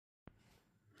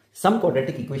Some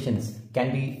quadratic equations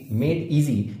can be made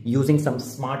easy using some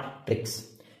smart tricks.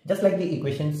 Just like the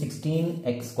equation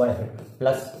 16x square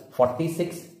plus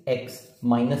 46x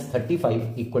minus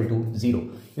 35 equal to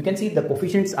 0. You can see the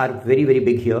coefficients are very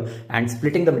big here, and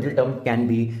splitting the middle term can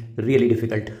be really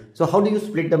difficult. So how do you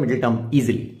split the middle term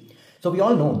easily? So we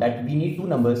all know that we need two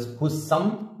numbers whose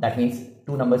sum, that means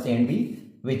two numbers a and b,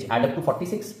 which add up to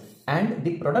 46, and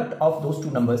the product of those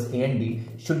two numbers a and b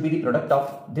should be the product of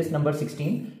this number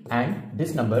 16 and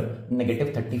this number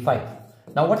negative 35.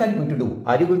 Now what are you going to do?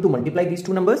 Are you going to multiply these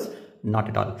two numbers? Not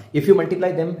at all. If you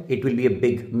multiply them, it will be a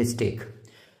big mistake.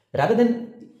 Rather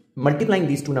than multiplying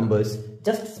these two numbers,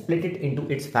 just split it into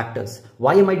its factors.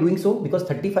 Why am I doing so? Because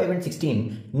 35 and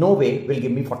 16 no way will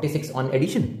give me 46 on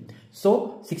addition.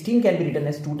 So 16 can be written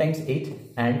as 2 times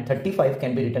 8 and 35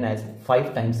 can be written as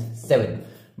 5 times 7.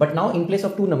 But now in place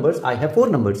of two numbers, I have four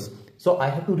numbers. So I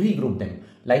have to regroup them.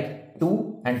 Like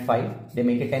 2 and 5, they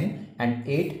make a 10, and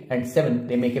 8 and 7,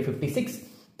 they make a 56.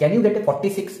 Can you get a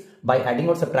 46 by adding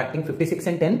or subtracting 56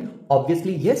 and 10?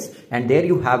 Obviously yes, and there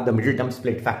you have the middle term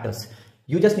split factors.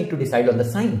 You just need to decide on the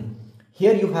sign.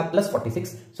 Here you have plus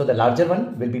 46, so the larger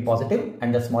one will be positive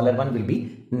and the smaller one will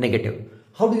be negative.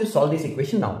 How do you solve this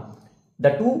equation now?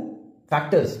 The two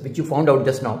factors which you found out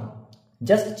just now,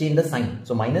 just change the sign.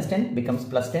 So minus 10 becomes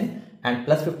plus 10 and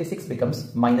plus 56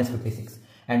 becomes minus 56.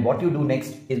 And what you do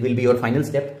next will be your final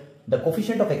step. The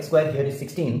coefficient of x square here is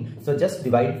 16. So just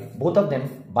divide both of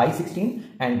them by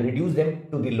 16 and reduce them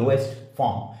to the lowest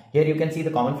form. Here you can see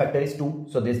the common factor is 2.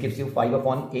 So this gives you 5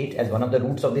 upon 8 as one of the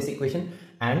roots of this equation.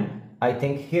 And I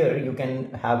think here you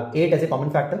can have 8 as a common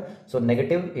factor. So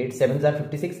negative 8 7s are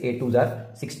 56, 8 2s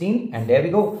are 16. And there we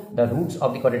go. The roots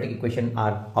of the quadratic equation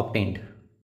are obtained.